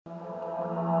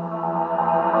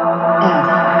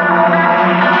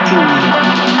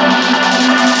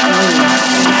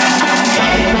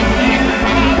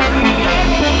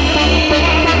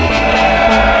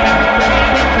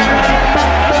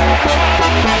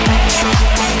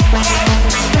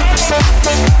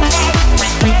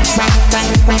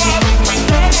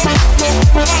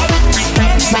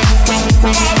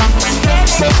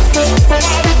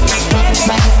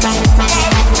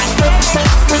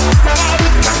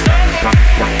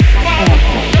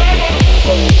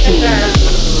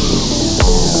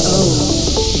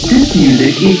This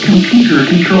music is computer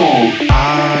controlled.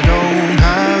 I don't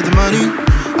have the money,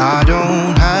 I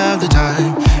don't have the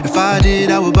time. If I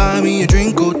did, I would buy me a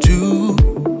drink or two.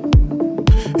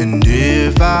 And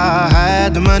if I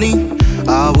had the money,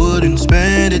 I wouldn't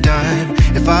spend a dime.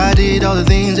 If I did all the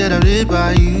things that I did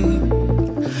by you.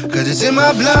 Cause it's in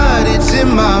my blood, it's in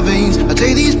my veins. I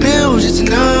take these pills just to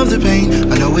numb the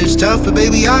pain. I know it's tough, but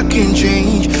baby, I can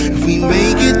change. If we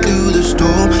make it through the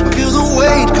storm, I feel the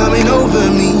weight coming over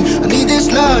me. I need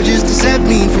this love just to set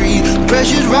me free. The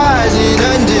pressure's rising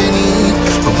underneath,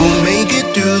 but we'll make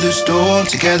it through the storm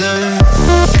together.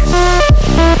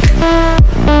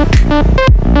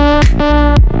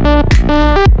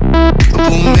 But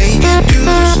we'll make it through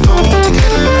the storm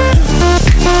together.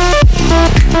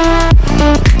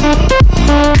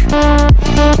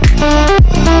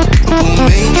 We'll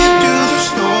make it through the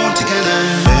storm together.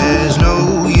 There's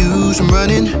no use in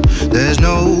running, there's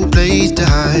no place to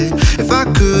hide. If I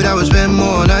could, I would spend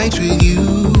more nights with you.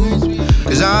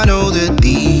 Cause I know that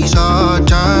these hard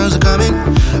times are coming,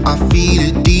 I feel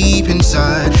it deep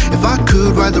inside. If I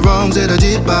could right the wrongs that I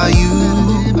did by you.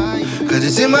 Cause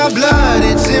it's in my blood,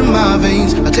 it's in my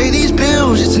veins. I take these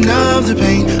pills just to numb the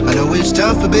pain. I know it's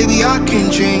tough, but baby, I can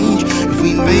change. If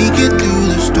we make it through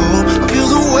the storm, I feel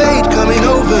the weight coming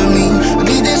over me. I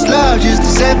need this love just to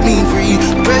set me free.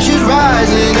 The pressure's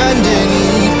rising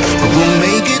underneath, but we'll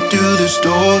make it through the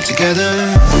storm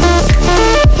together.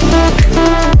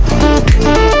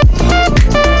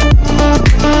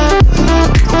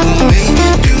 We'll make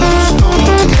it through the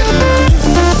storm together.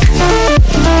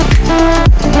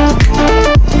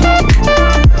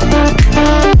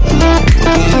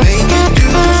 We'll make it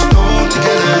through the storm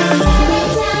together.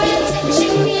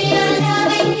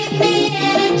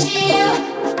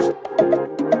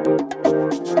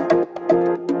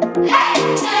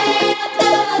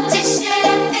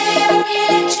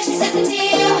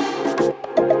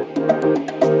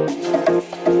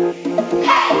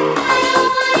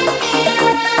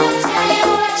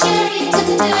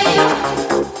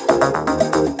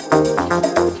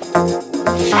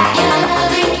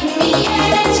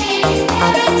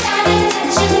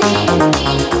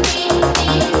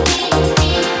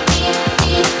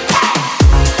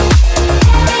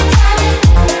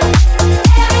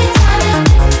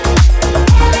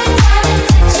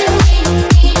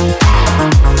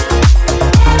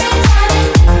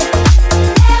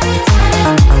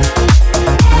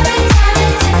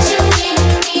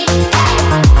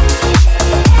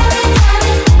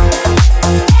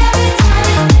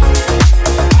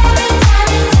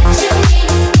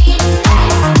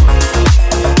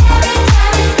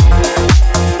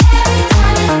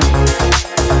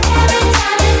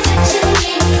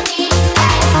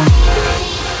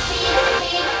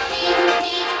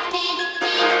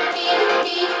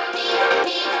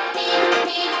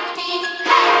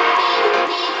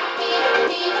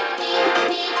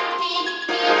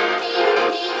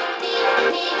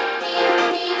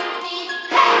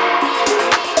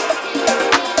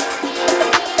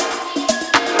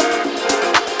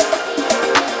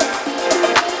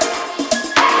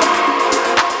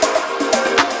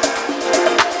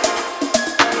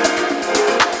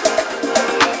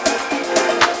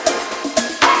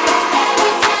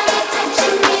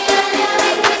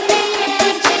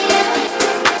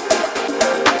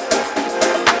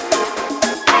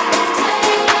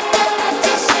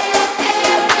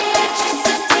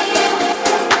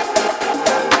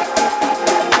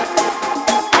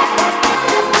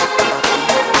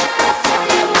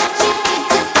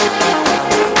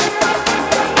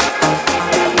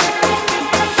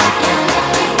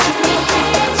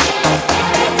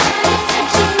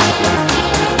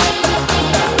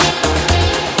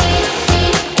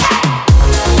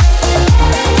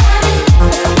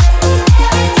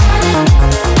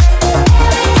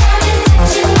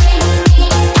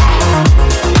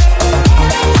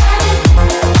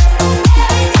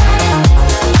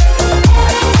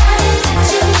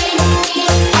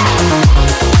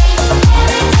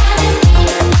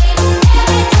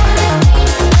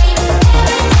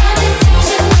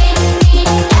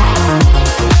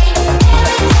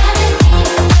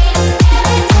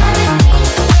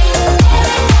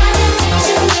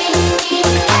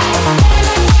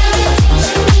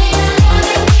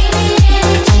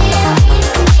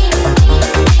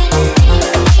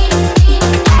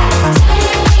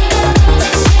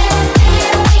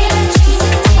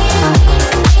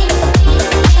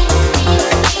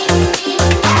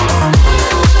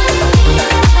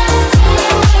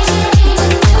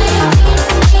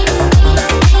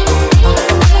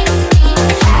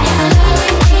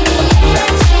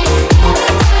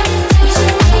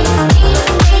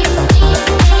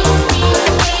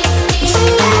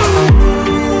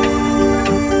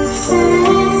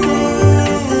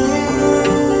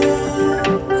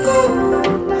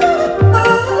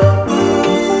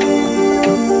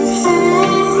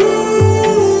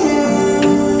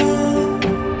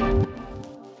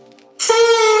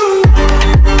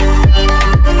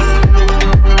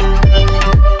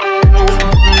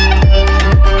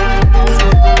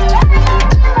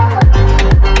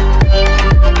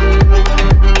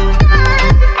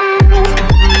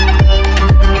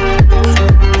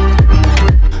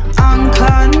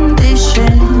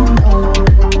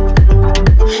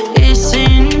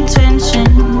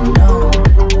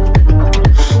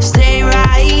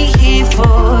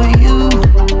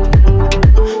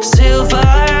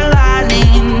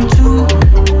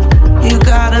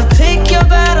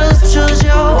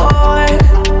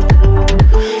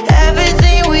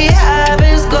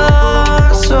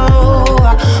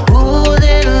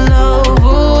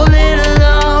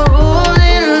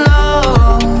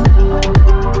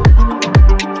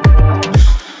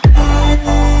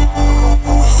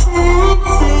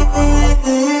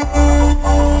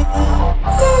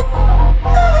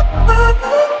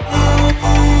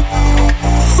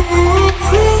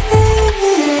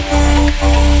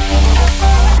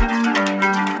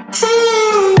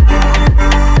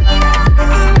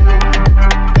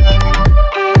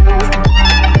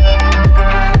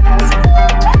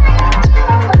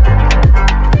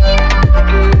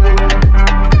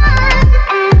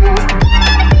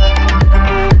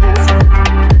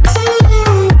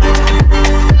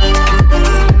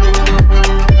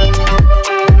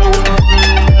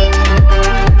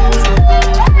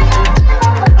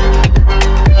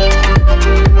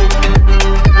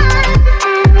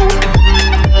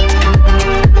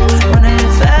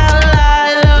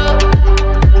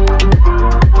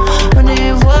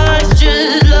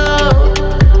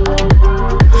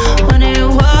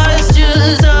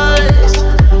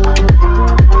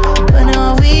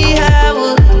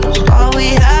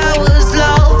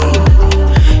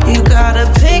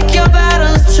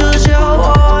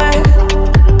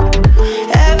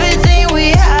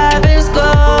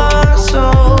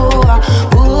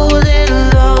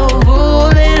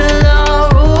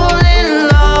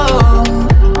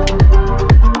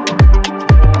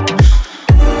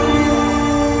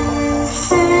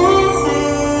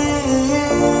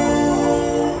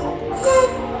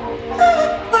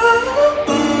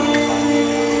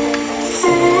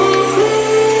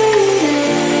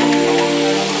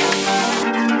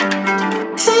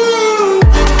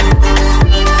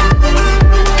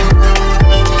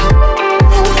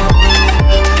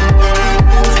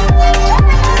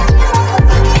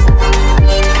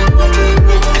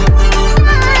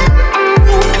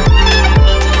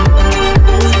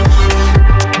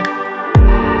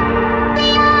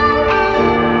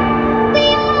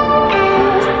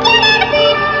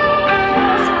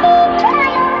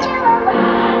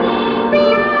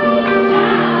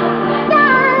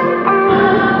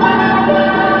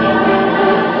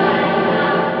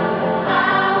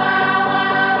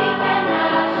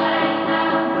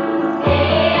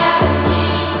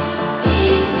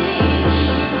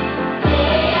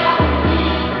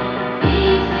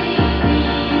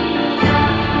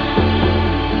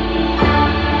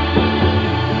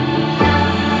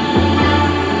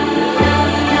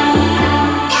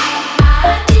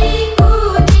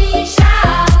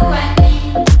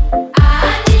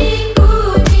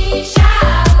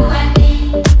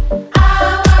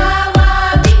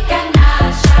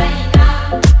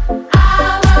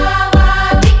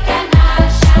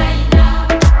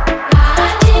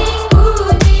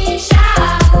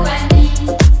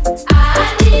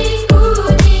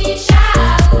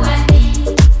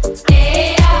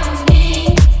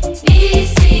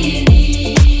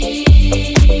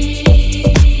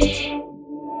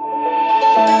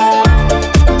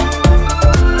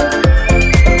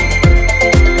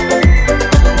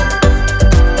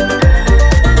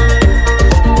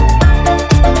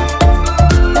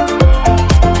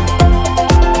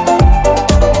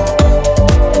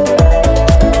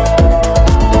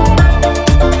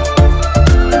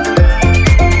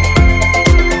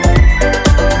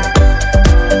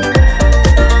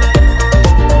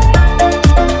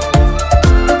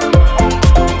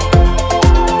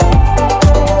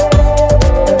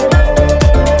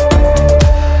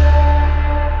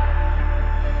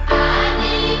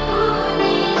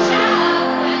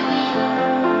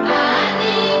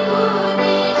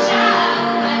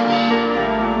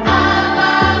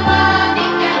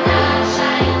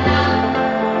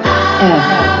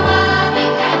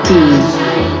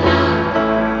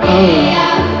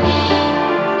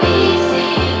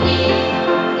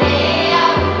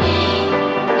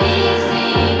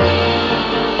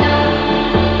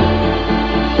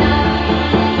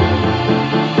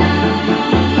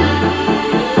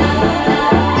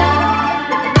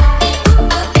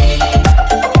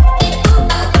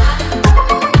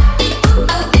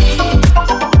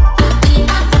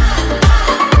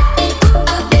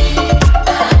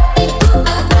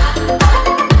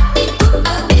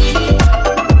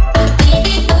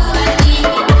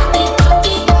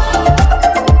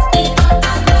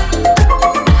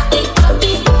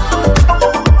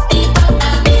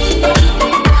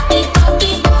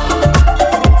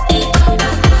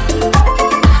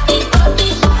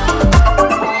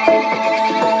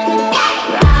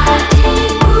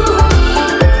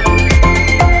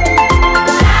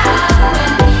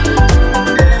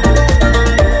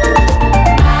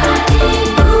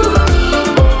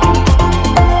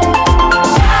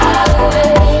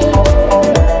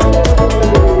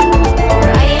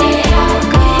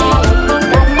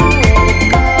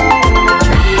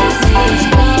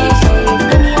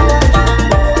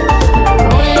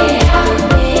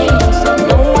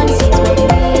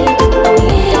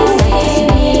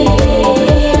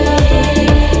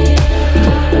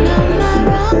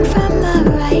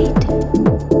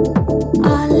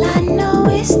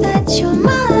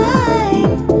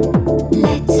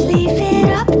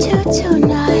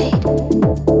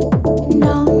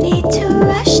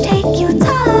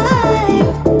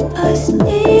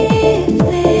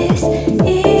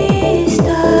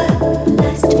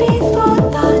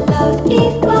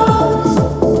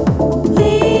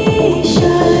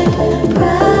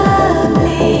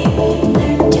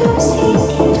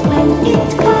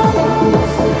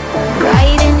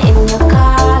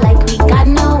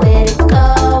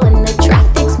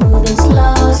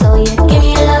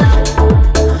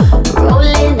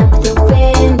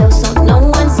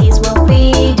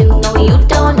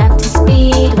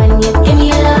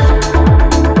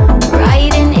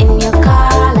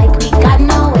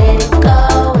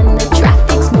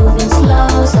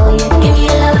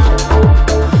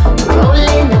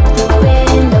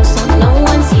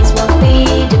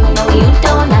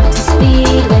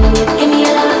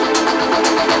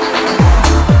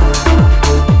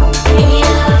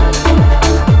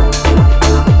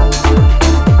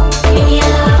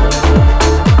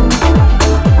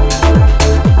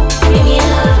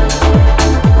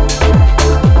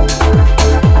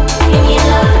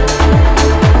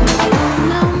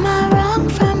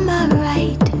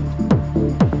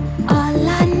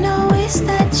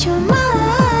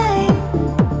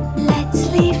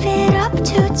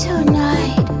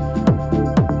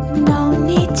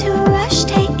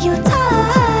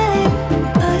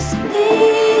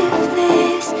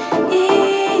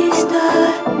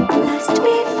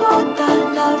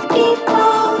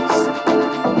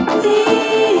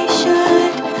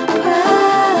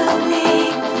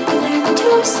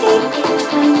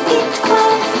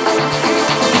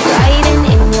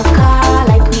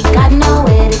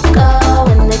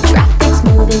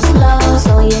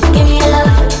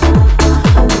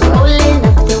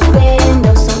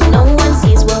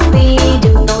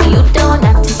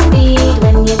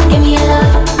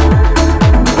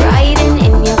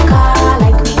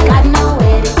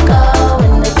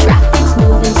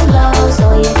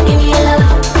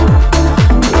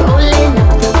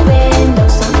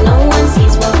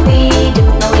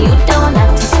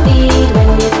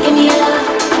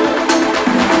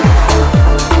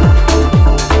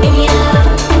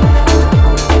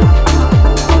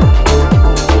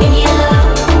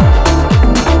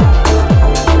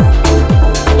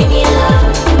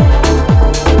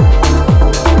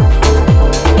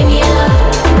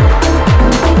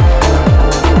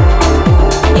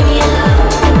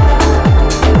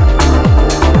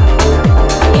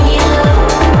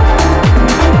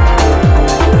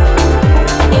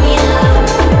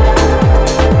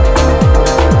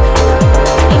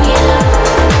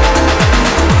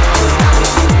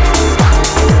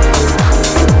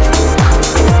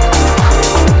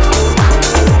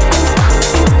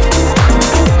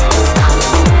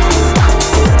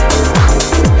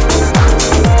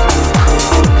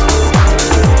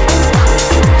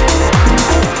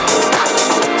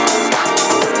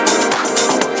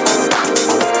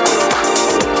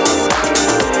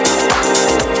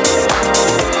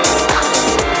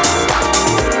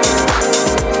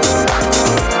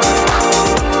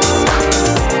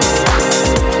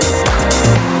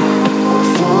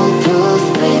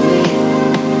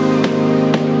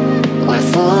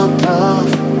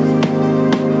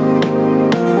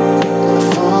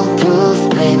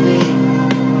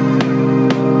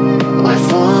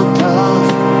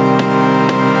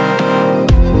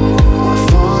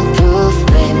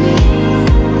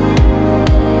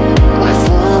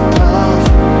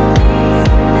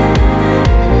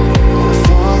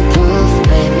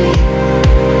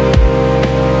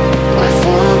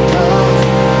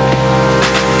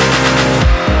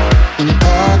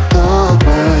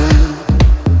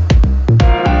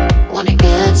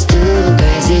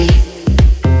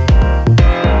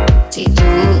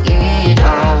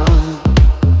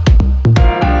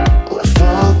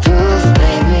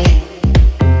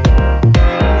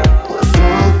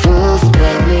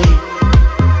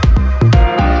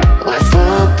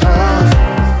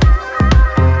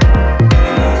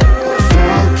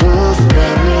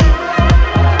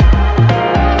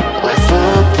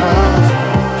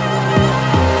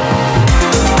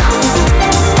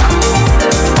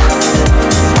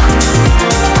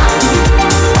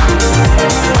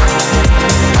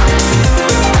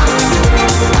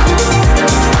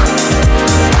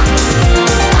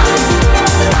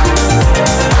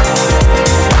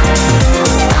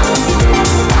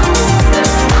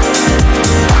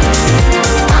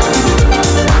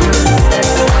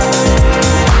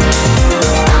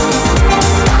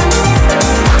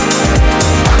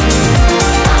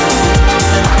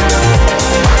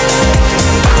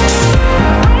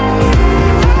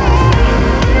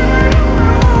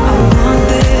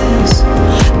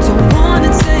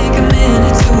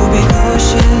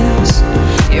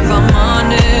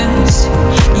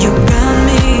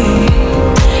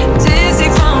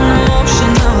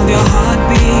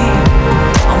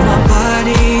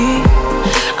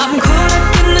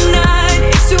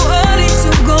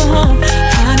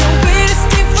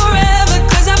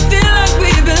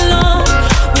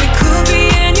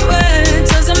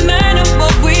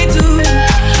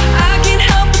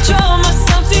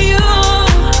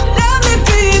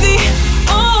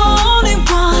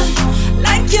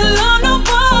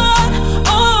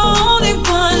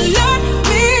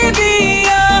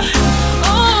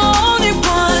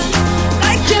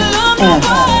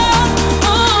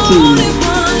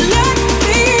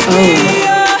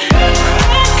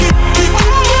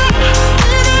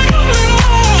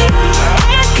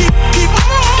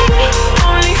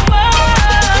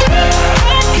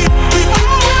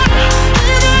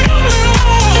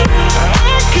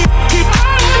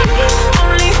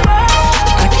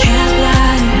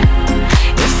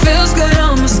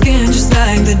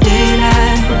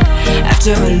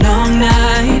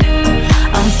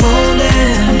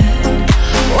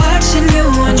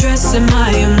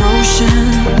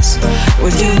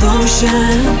 motion.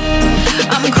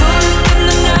 I'm caught up in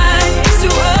the night, it's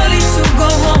too early to go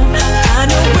home.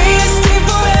 Find a way to stay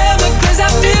forever, cause I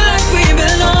feel like we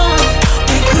belong.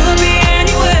 We could be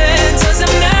anywhere,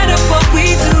 doesn't matter what we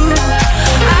do.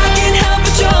 I can't help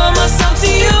but draw myself to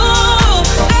you.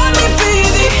 Let me be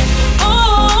the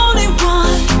only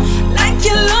one, like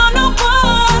you love no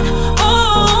one.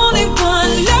 Only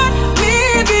one, let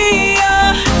me be your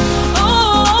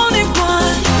only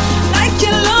one, like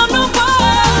you love no one.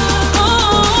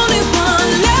 Only one,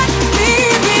 let me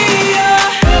be your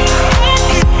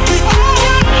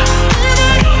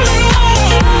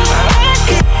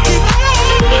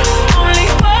only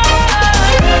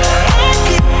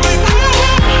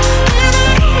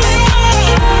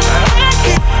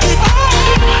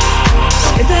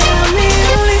say that I'm the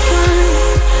only one,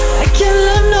 like you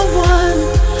love no one.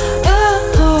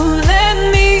 Oh, let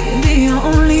me be your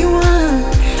only one.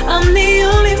 I'm the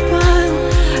only one,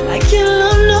 like you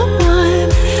love no one.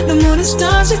 The moon and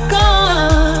stars are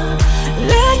gone.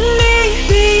 Let me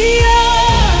be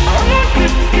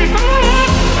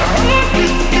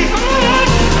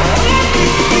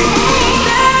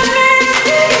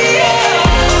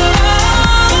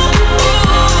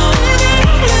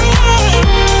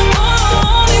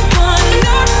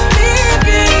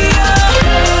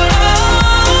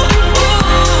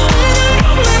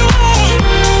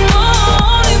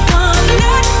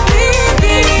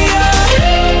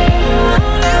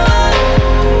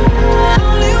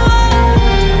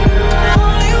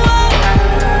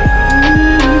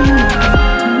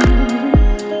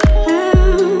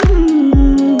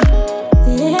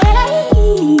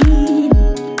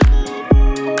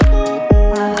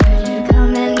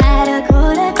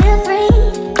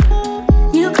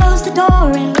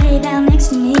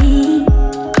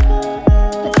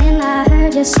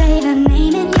say her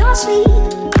name in your sleep.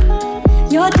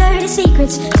 Your dirty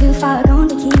secrets too far gone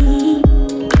to keep.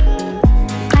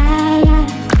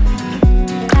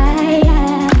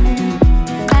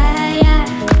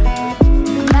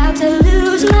 I'm about to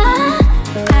lose my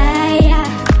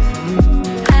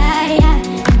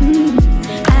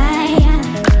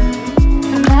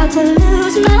I'm about to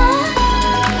lose my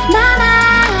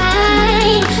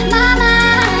mind, my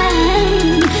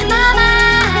mind, my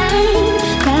mind.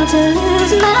 About to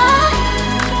lose my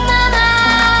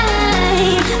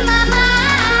mind, my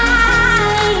mind.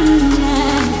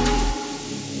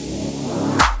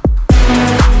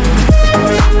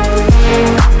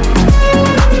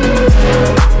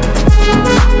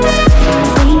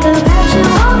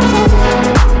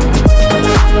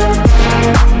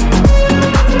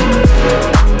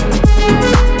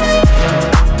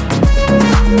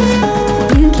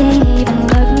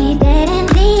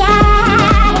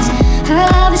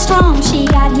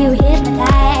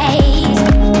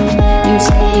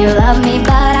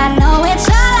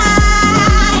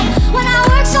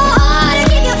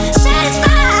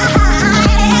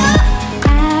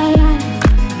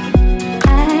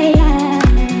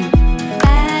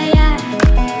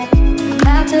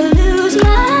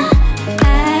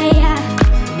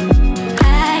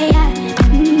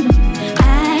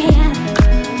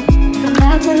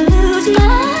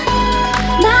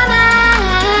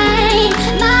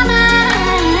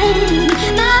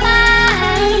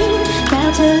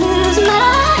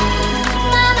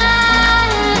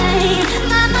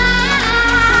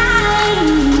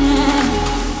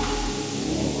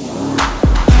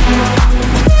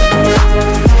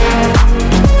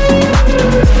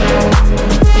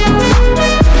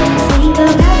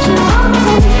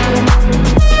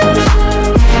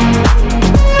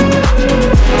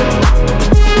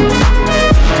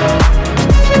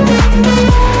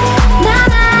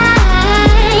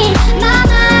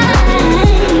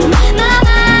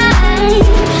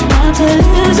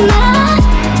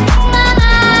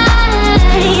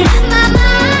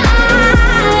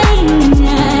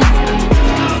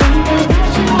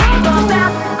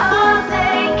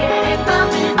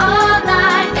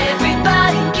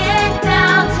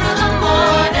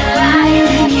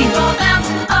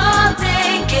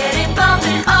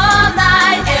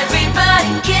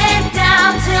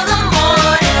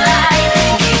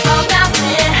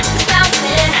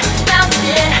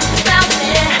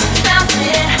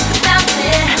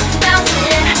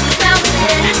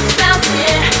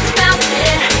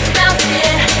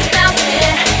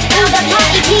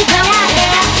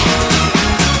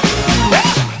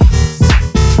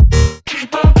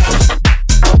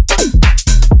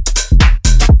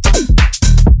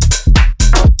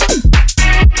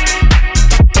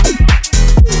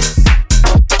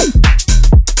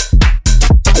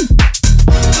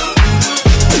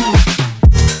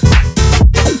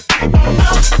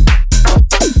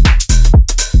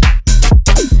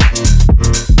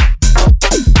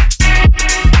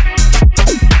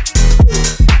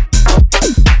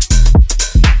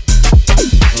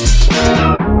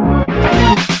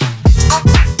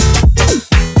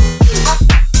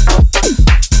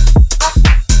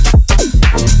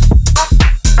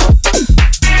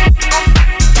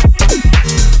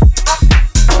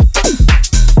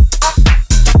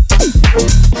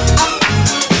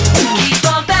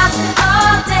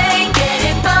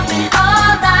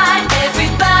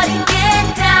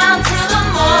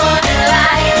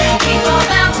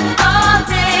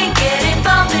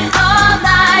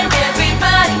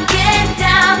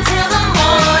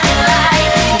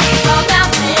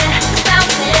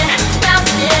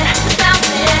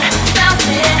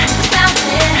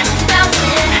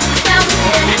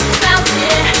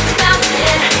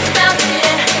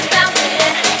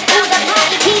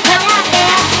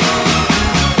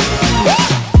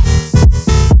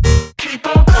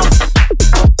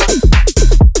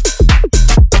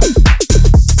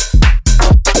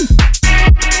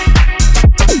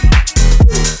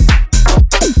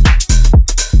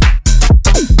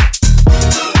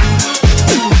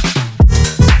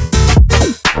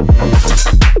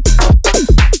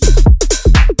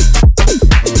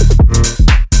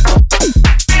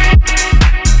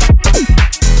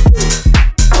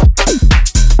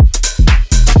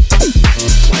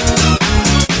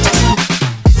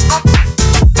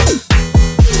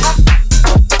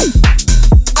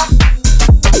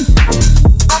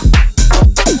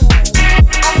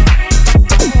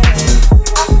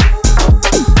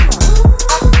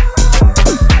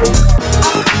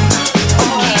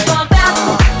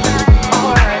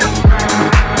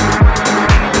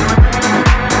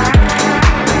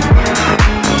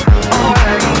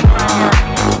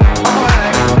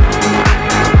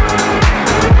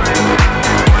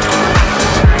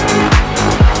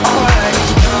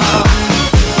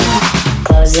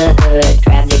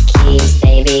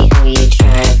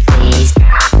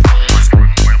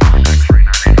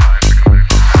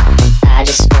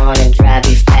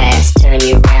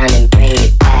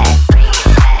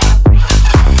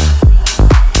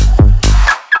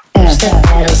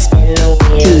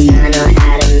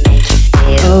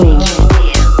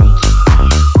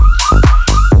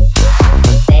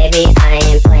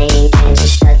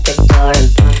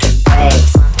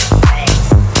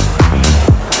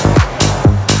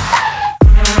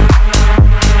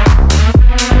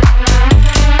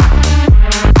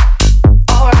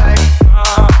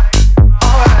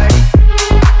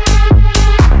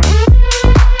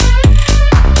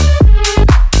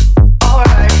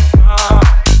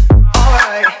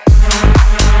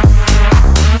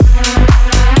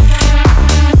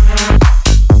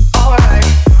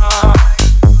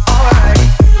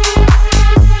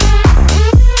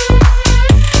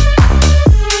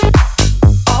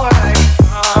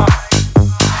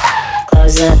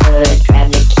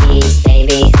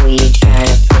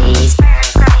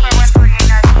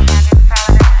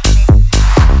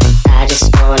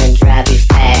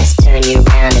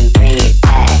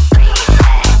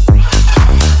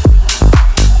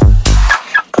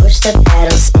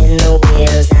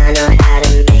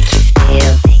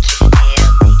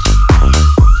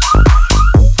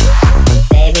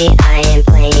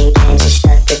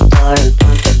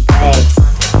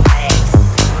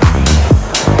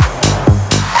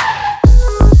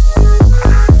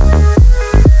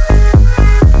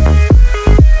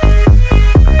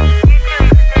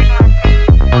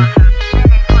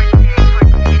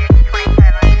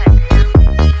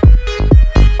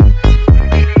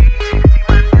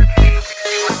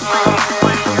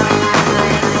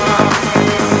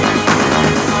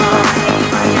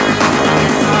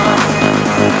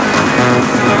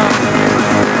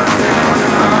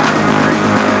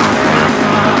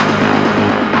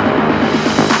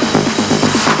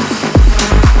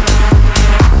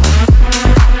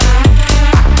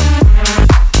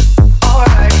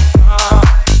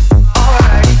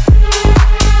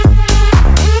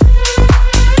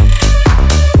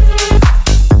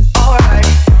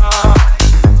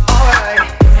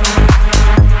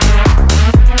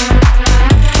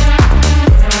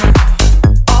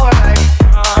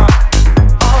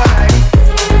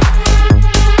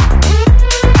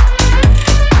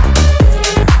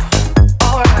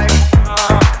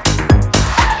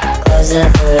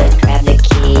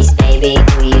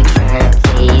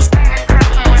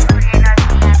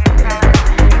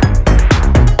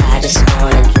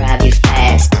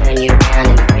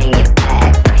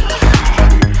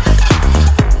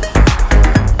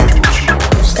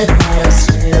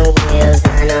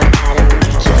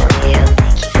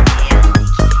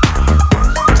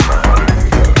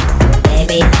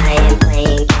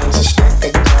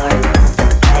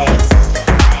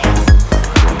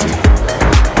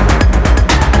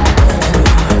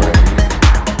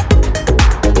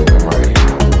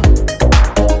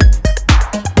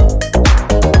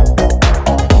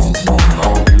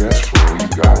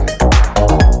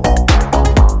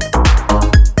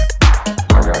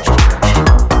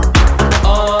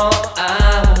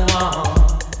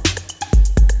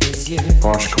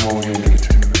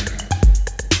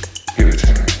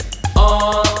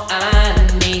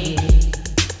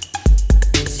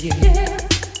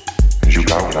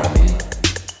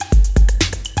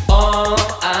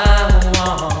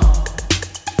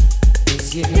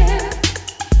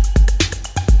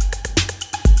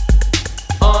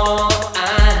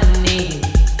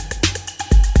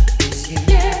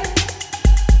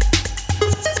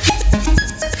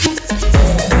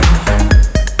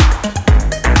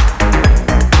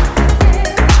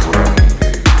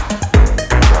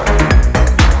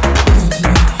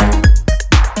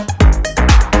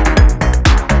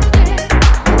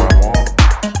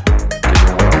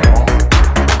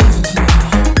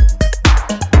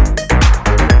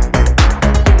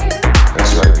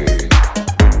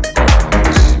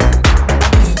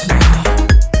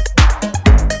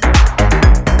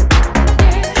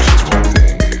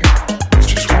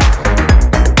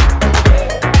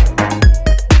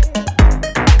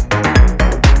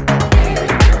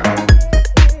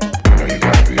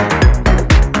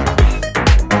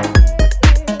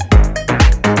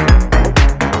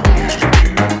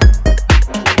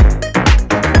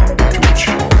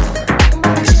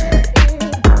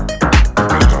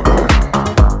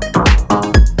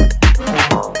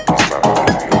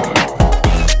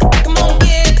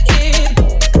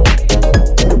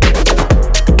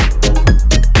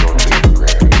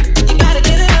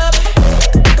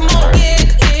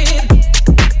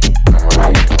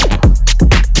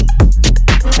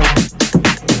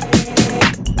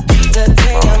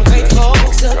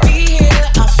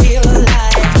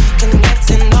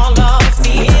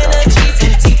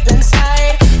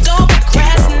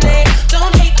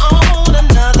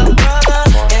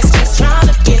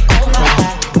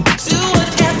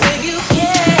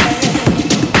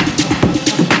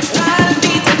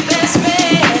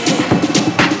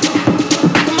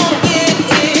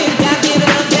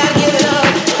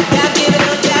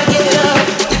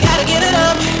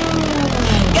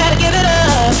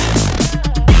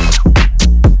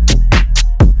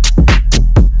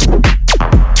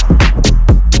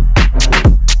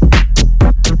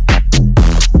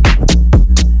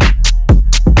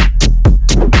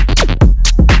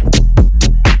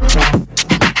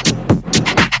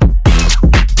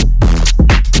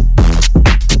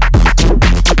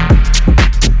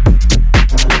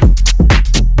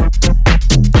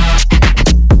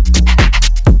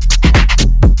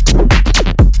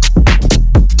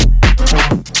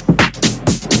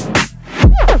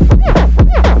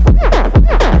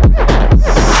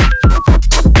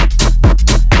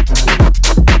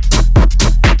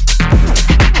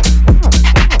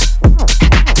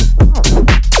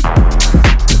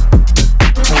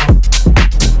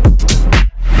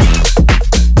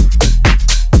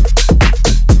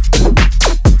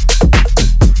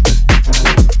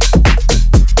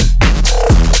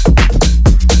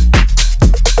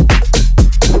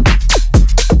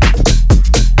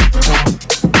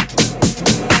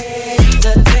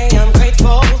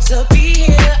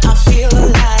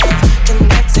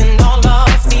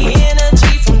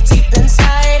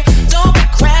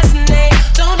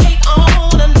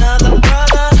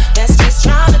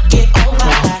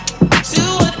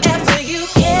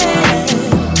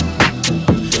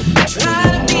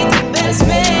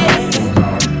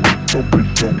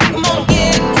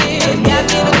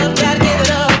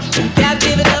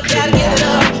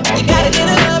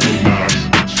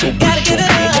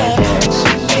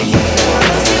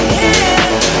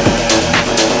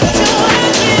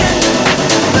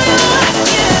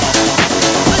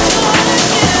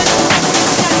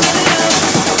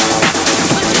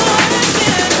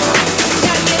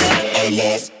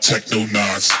 techno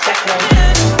knots.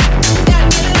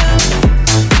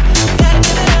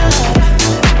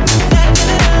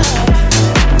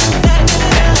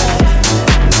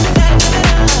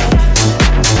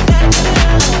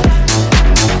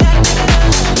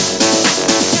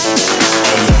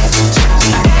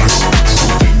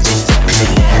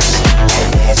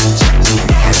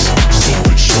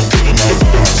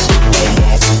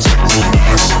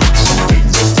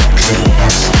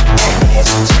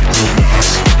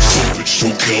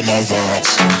 Kill my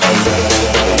vibes.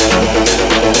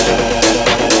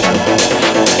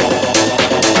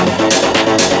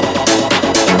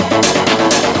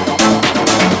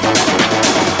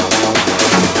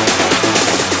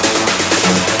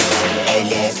 I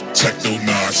love techno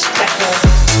knots.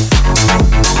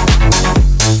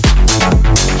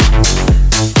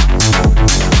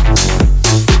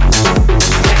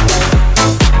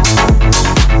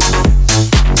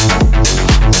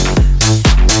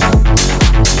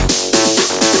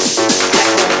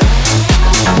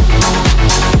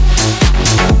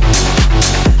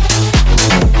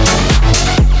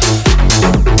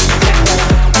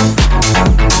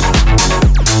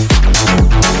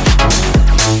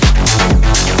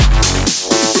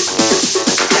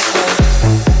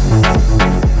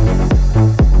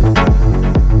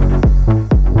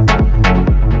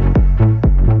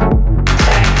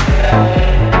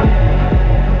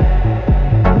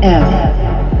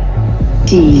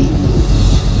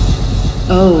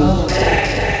 O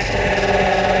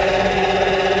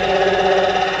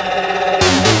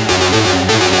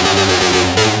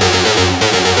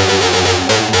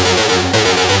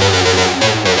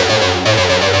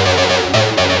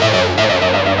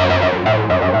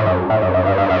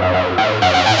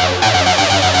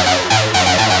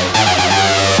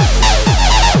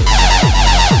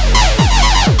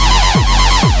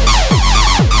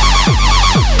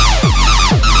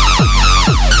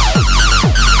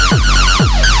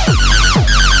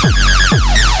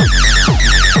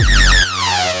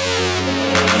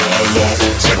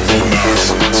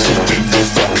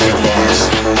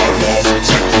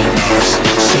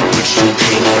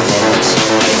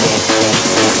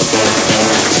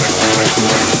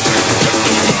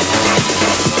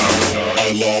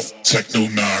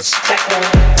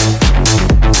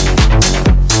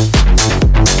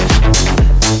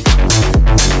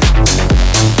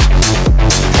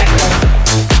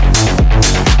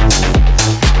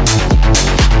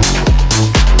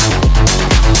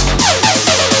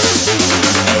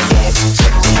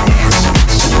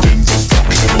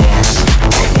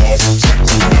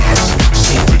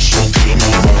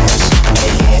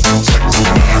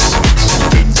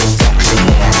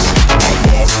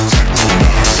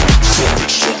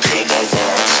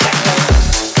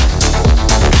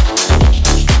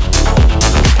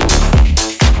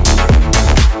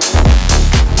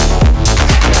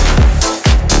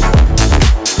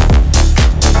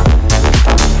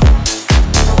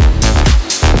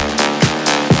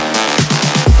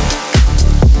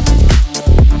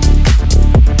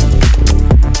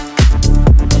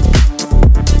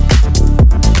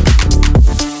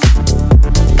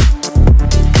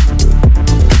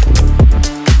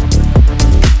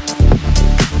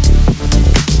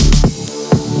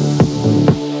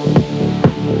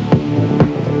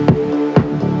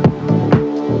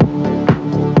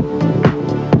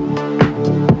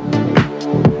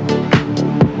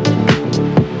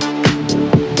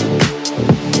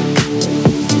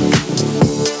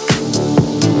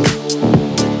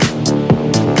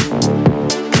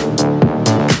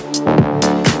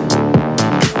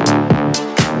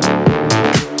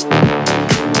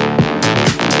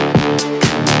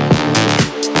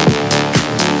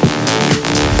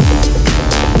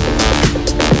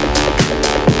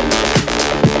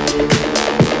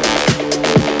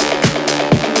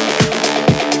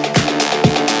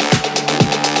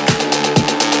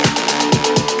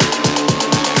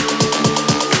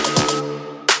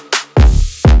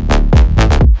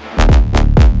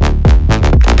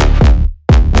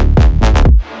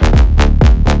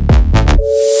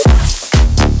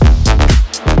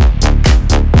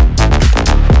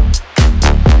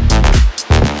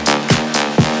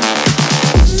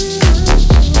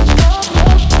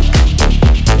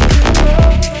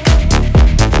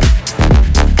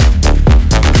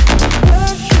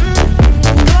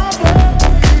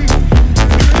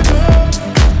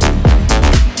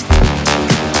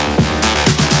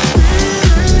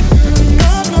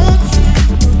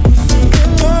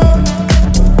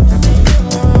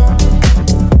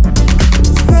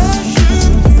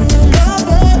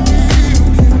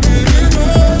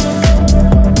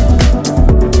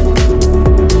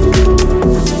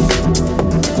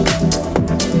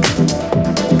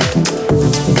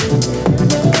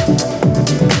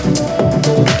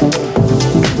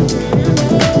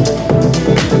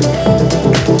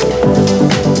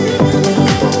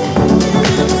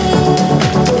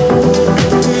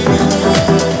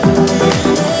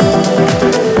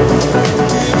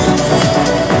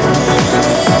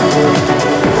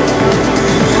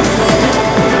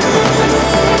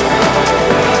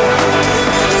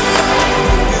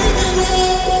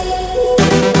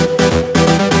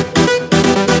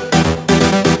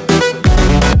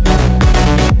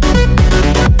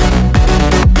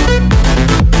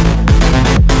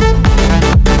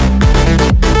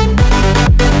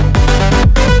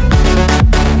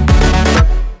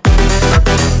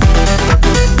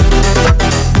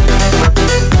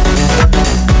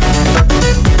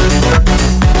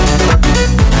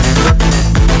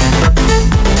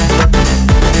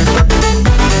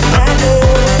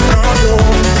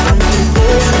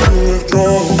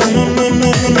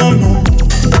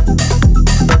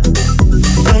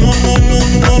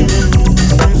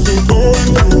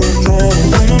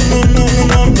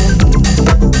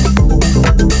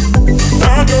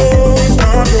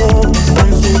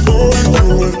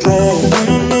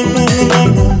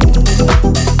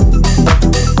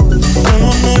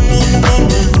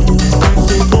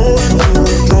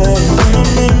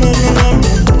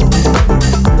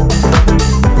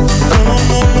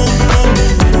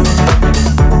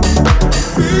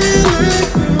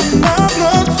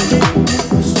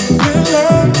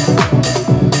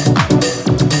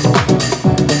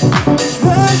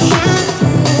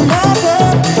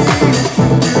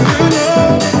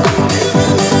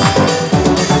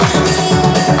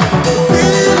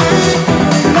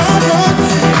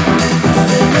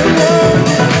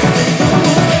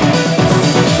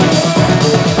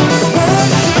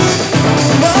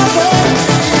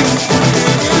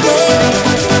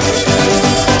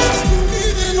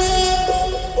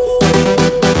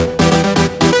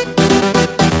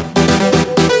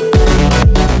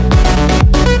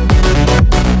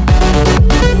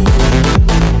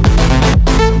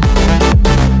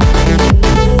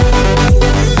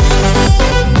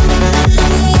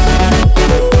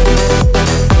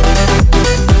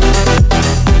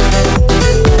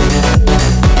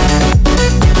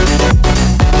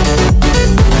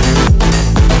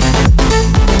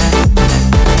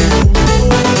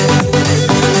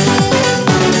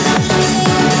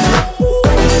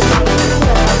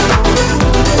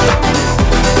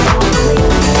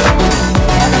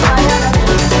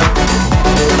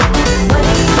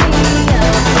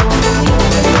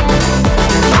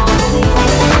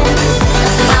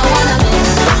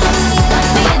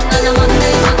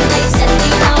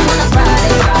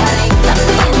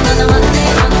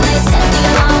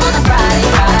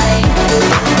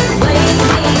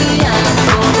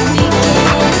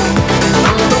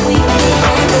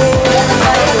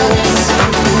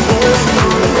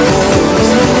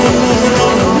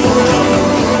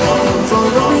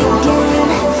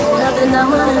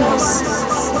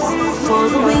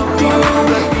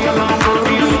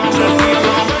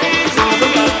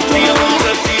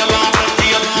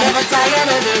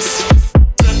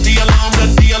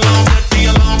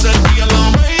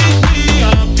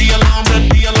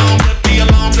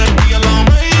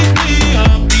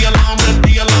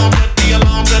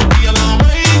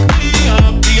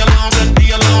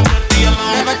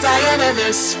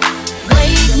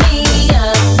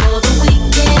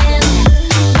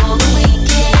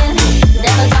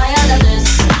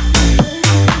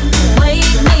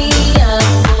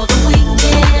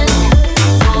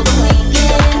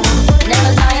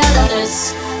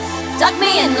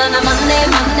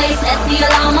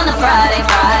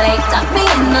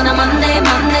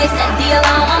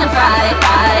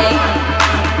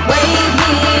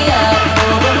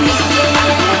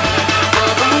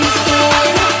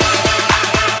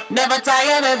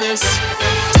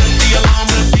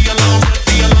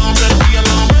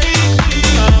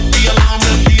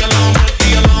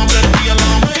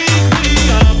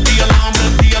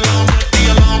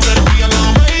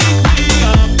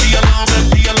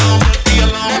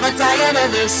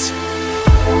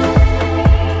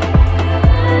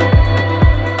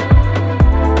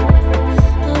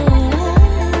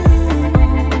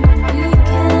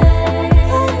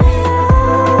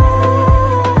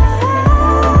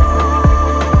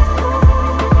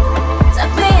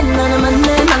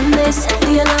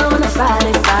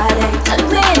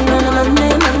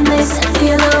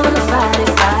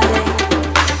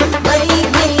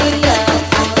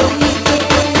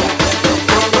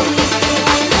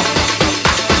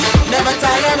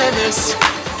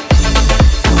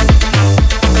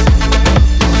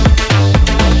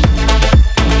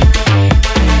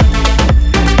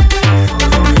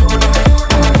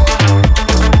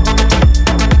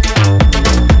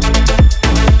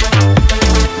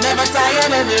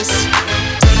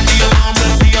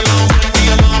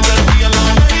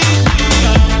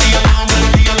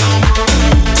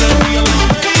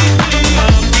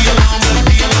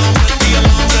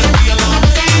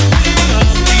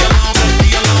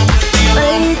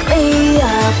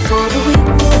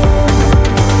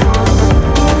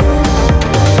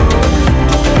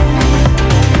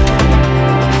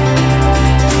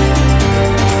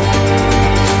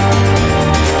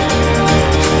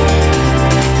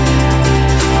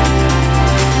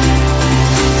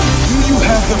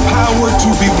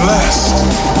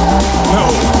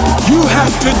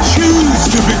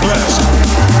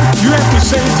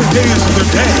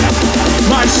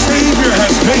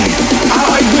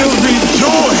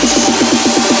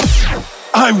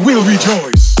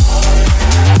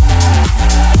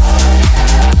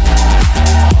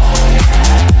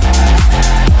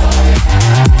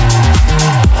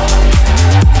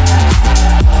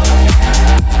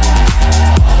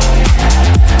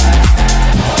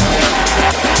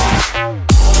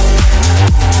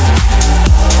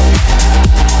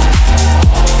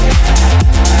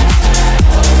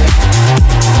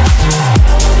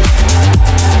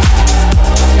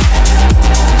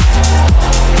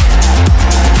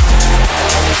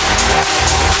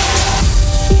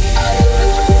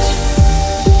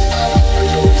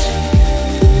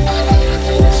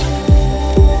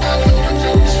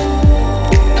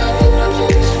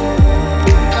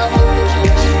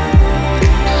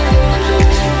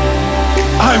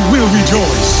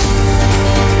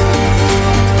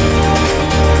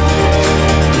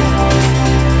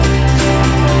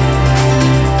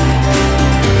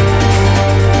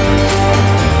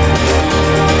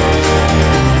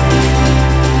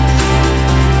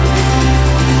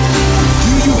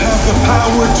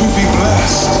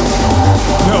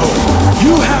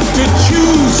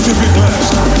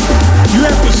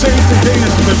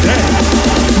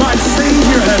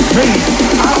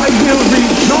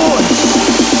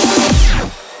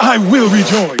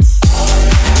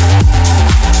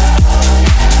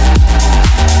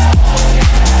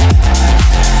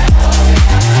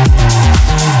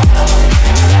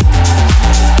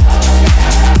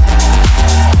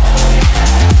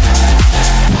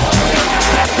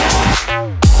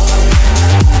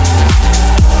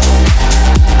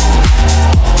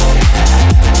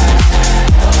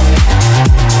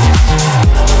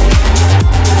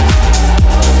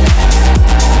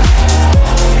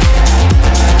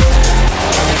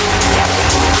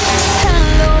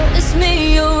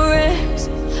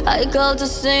called to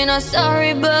say not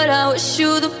sorry, but I wish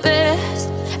you the best.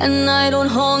 And I don't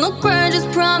hold no grudges,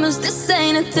 promise this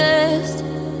ain't a test.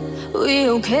 We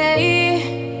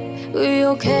okay, we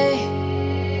okay.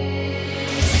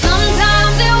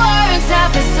 Sometimes it works out,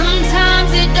 but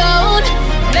sometimes it don't.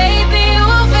 Maybe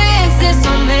we'll fix this,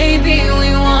 or maybe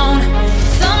we won't.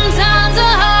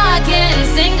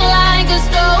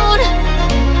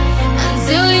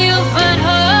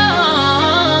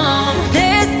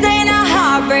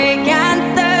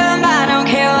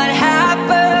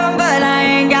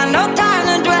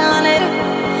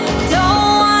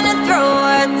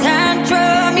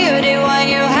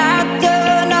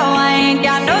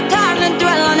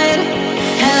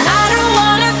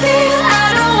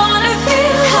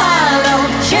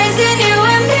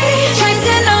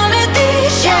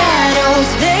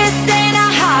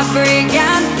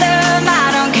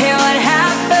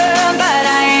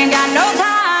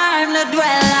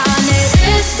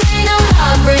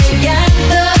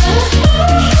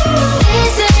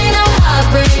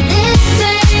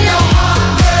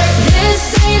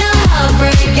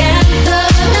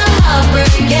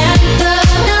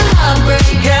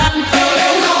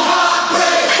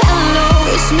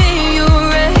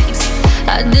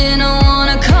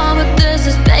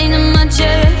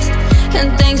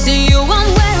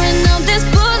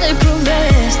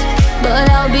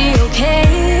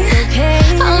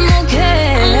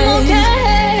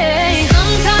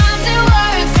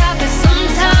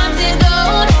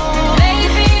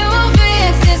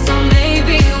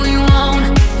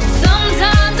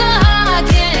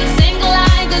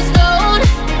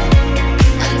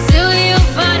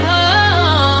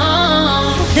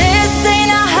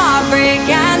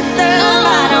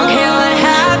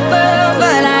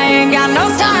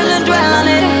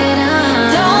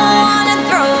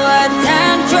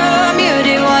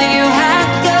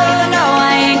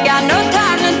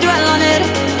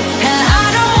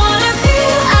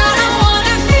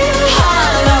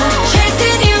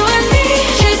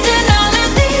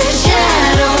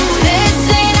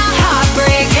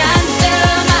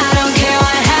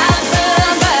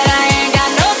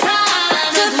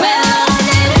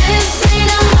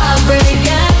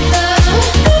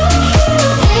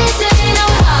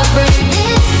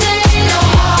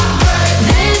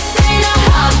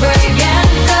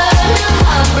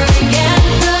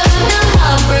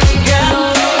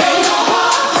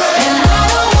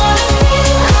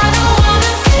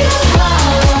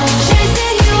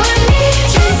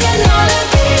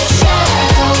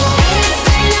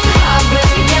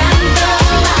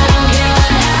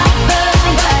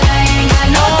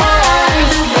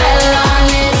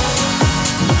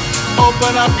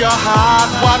 heart,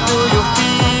 what do you feel?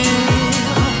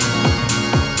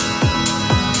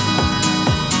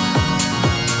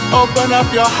 Open up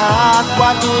your heart,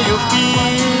 what do you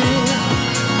feel?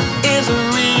 Is it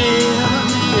real?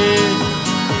 Yeah.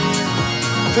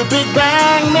 The Big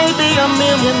Bang may be a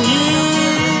million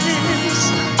years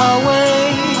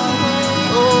away.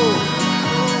 Oh,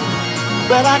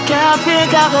 but I can't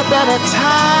think of a better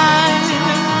time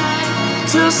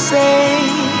to say,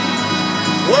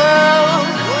 world,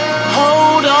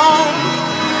 hold on.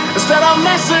 Instead of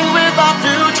messing with our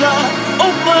future,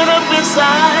 open up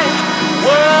inside.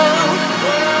 World,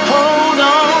 hold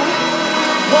on.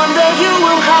 One day you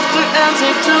will have to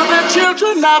answer to the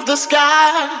children of the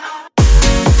sky.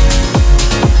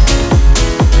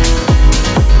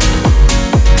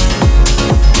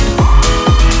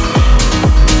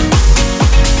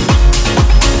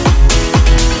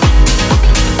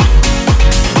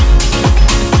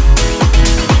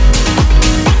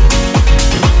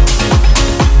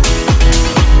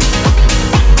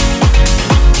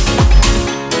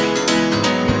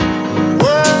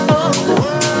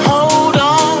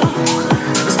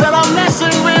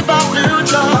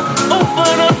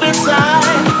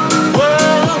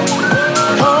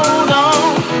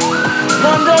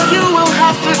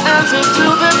 To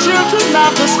the children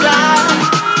of the sky.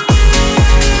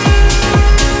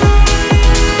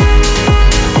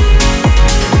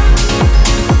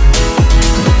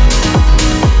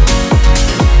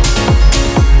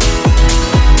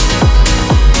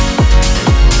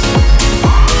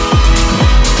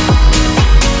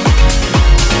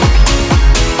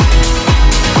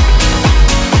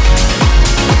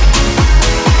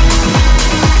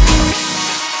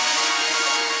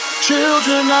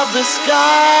 Children of the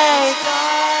sky,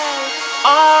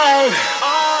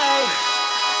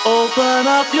 open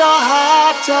up your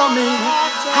heart, tell me,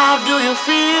 how do you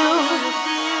feel?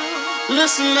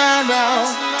 Listen now,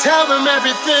 tell them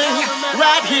everything,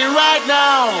 right here, right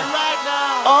now.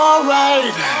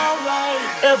 Alright,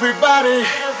 everybody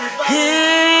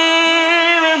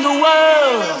here in the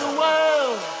world,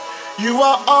 you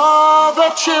are all the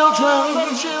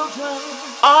children.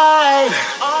 Alright,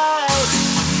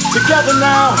 together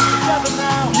now,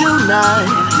 unite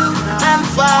and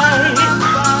fight.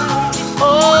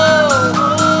 Oh,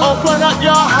 open up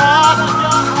your heart.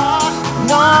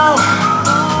 No,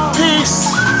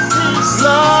 peace,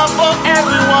 love for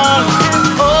everyone.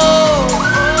 Oh,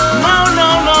 no, no,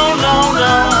 no, no,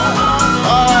 no.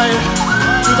 Alright,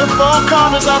 to the four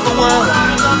corners of the world,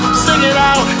 sing it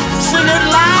out, sing it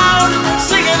loud,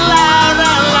 sing it loud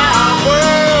and loud.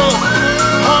 World,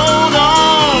 hold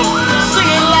on, sing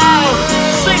it loud,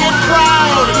 sing it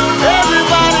proud.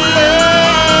 Everybody,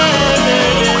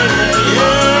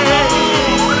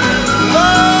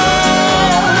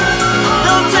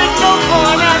 don't take no for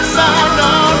an answer,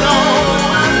 no, no,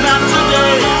 not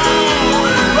today.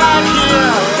 Right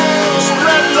here,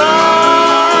 spread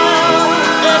love.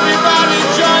 Everybody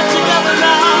join together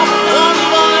now. One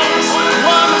voice,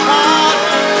 one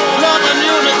heart.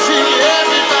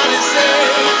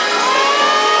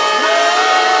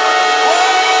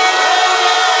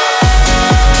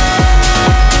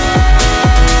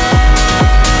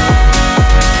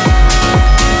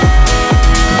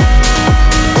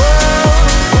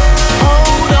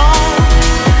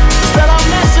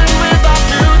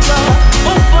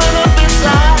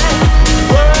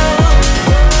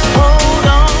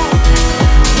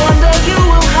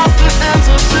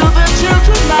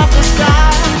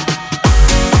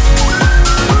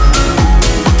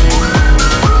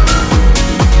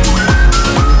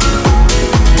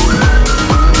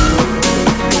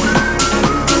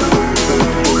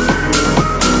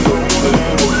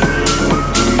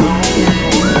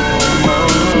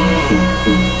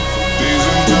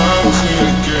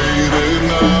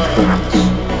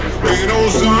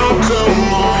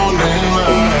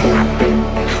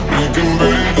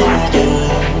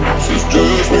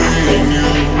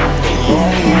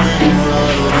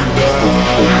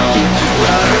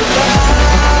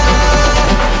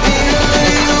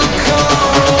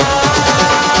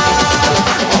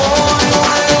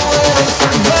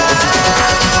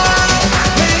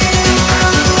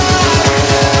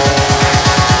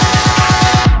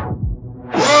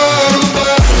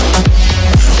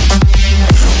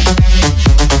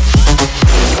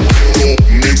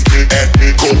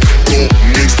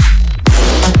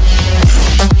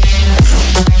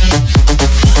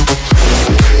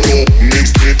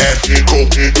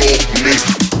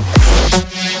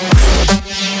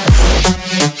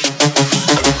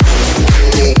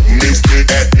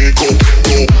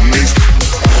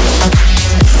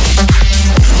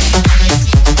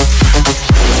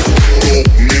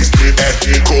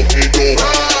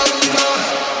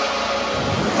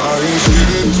 I ain't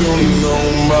scared to know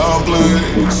my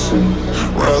place.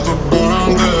 Rather burn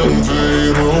than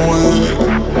fade away.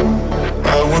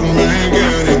 I would make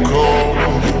any call,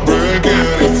 break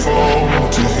any fall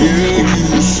to hear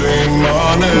you say my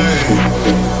name.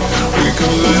 We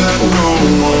can let go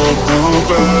of the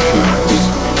past,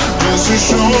 just to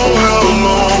show how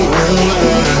long we'll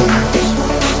last.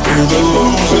 Through the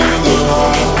lows and the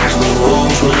highs, the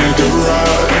roads we could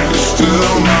ride, it's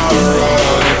still my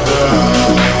ride or die.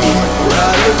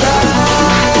 Ride or die,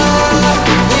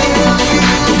 feel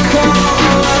you come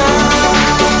around.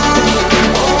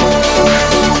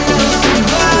 Oh,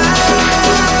 survive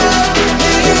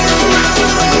in my ride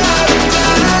or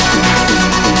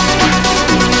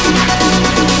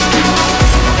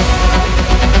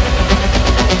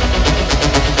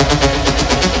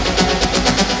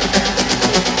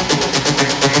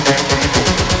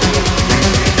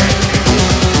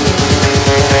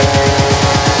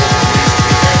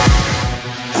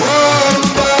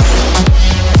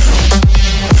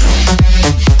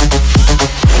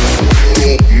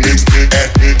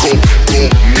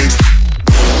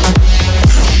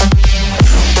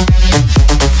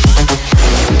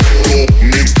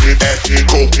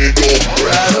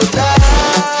die.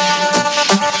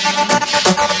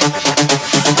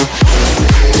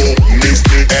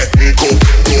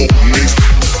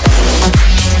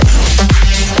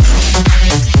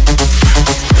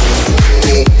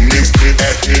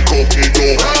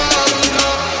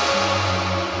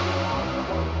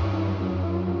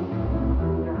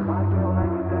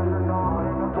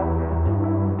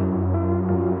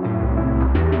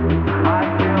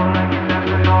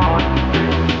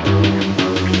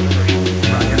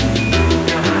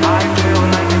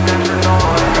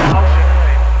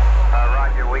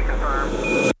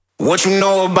 What you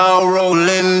know about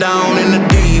rolling down in the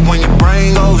deep? When your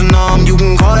brain goes numb, you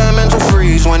can call that mental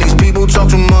freeze. When these people talk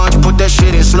too much, put that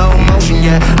shit in slow motion.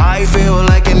 Yeah, I feel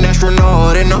like an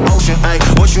astronaut in the ocean. Ay,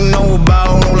 what you know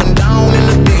about rolling down in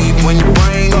the deep? When your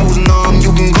brain goes numb,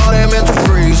 you can call that mental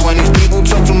freeze. When these people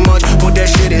talk too much, put that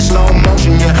shit in slow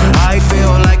motion. Yeah, I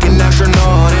feel like an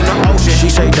astronaut in the ocean. She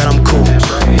say that I'm cool,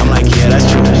 I'm like, yeah, that's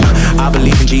true. I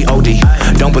believe in G-O-D,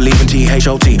 don't believe in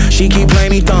T-H-O-T. She keep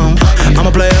playing me dumb, I'm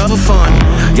a player for fun.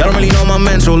 Y'all don't really know my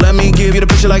mental, let me give you the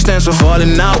picture like stencil.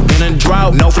 Falling out in a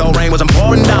drought, no flow, rain was I'm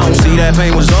pouring down. See that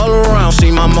pain was all around,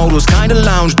 see my mode was kinda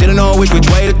lounge. Didn't know which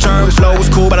way to turn, flow was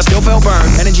cool but I still felt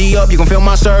burned. Energy up, you can feel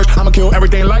my surge, I'ma kill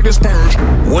everything like this purge.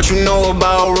 What you know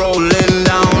about rolling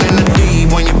down in the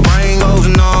deep? When your brain goes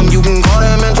numb, you can call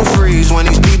that mental freeze. When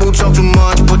these people talk too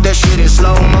much, put that shit in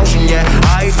slow motion. Yeah,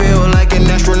 I feel like an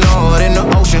astronaut in the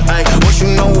ocean. Ay, what you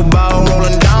know about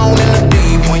rolling down in the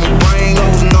deep? When your brain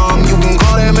goes numb, you can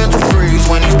call that mental freeze.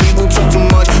 When these people talk too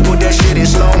much, put that shit in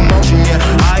slow motion. Yeah,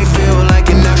 I feel like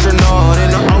an astronaut in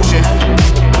the ocean.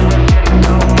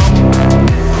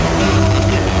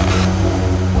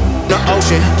 The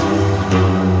ocean.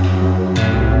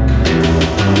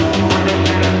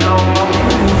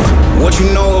 What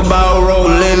you know about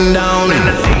rolling down in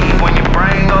the deep? When your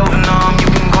brain goes numb, you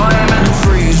can call that mental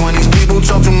freeze. When these people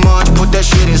talk too much, put that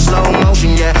shit in slow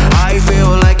motion. Yeah, I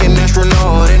feel like an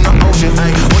astronaut in the ocean.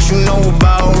 Ay, what you know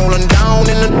about rolling down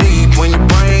in the deep? When your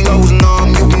brain goes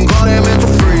numb, you can call that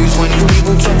mental freeze. When these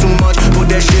people talk too much, put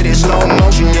that shit in slow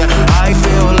motion. Yeah, I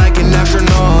feel like an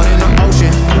astronaut in the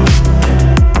ocean.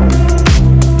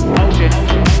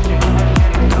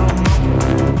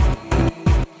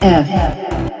 F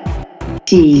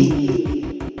T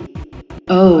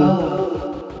O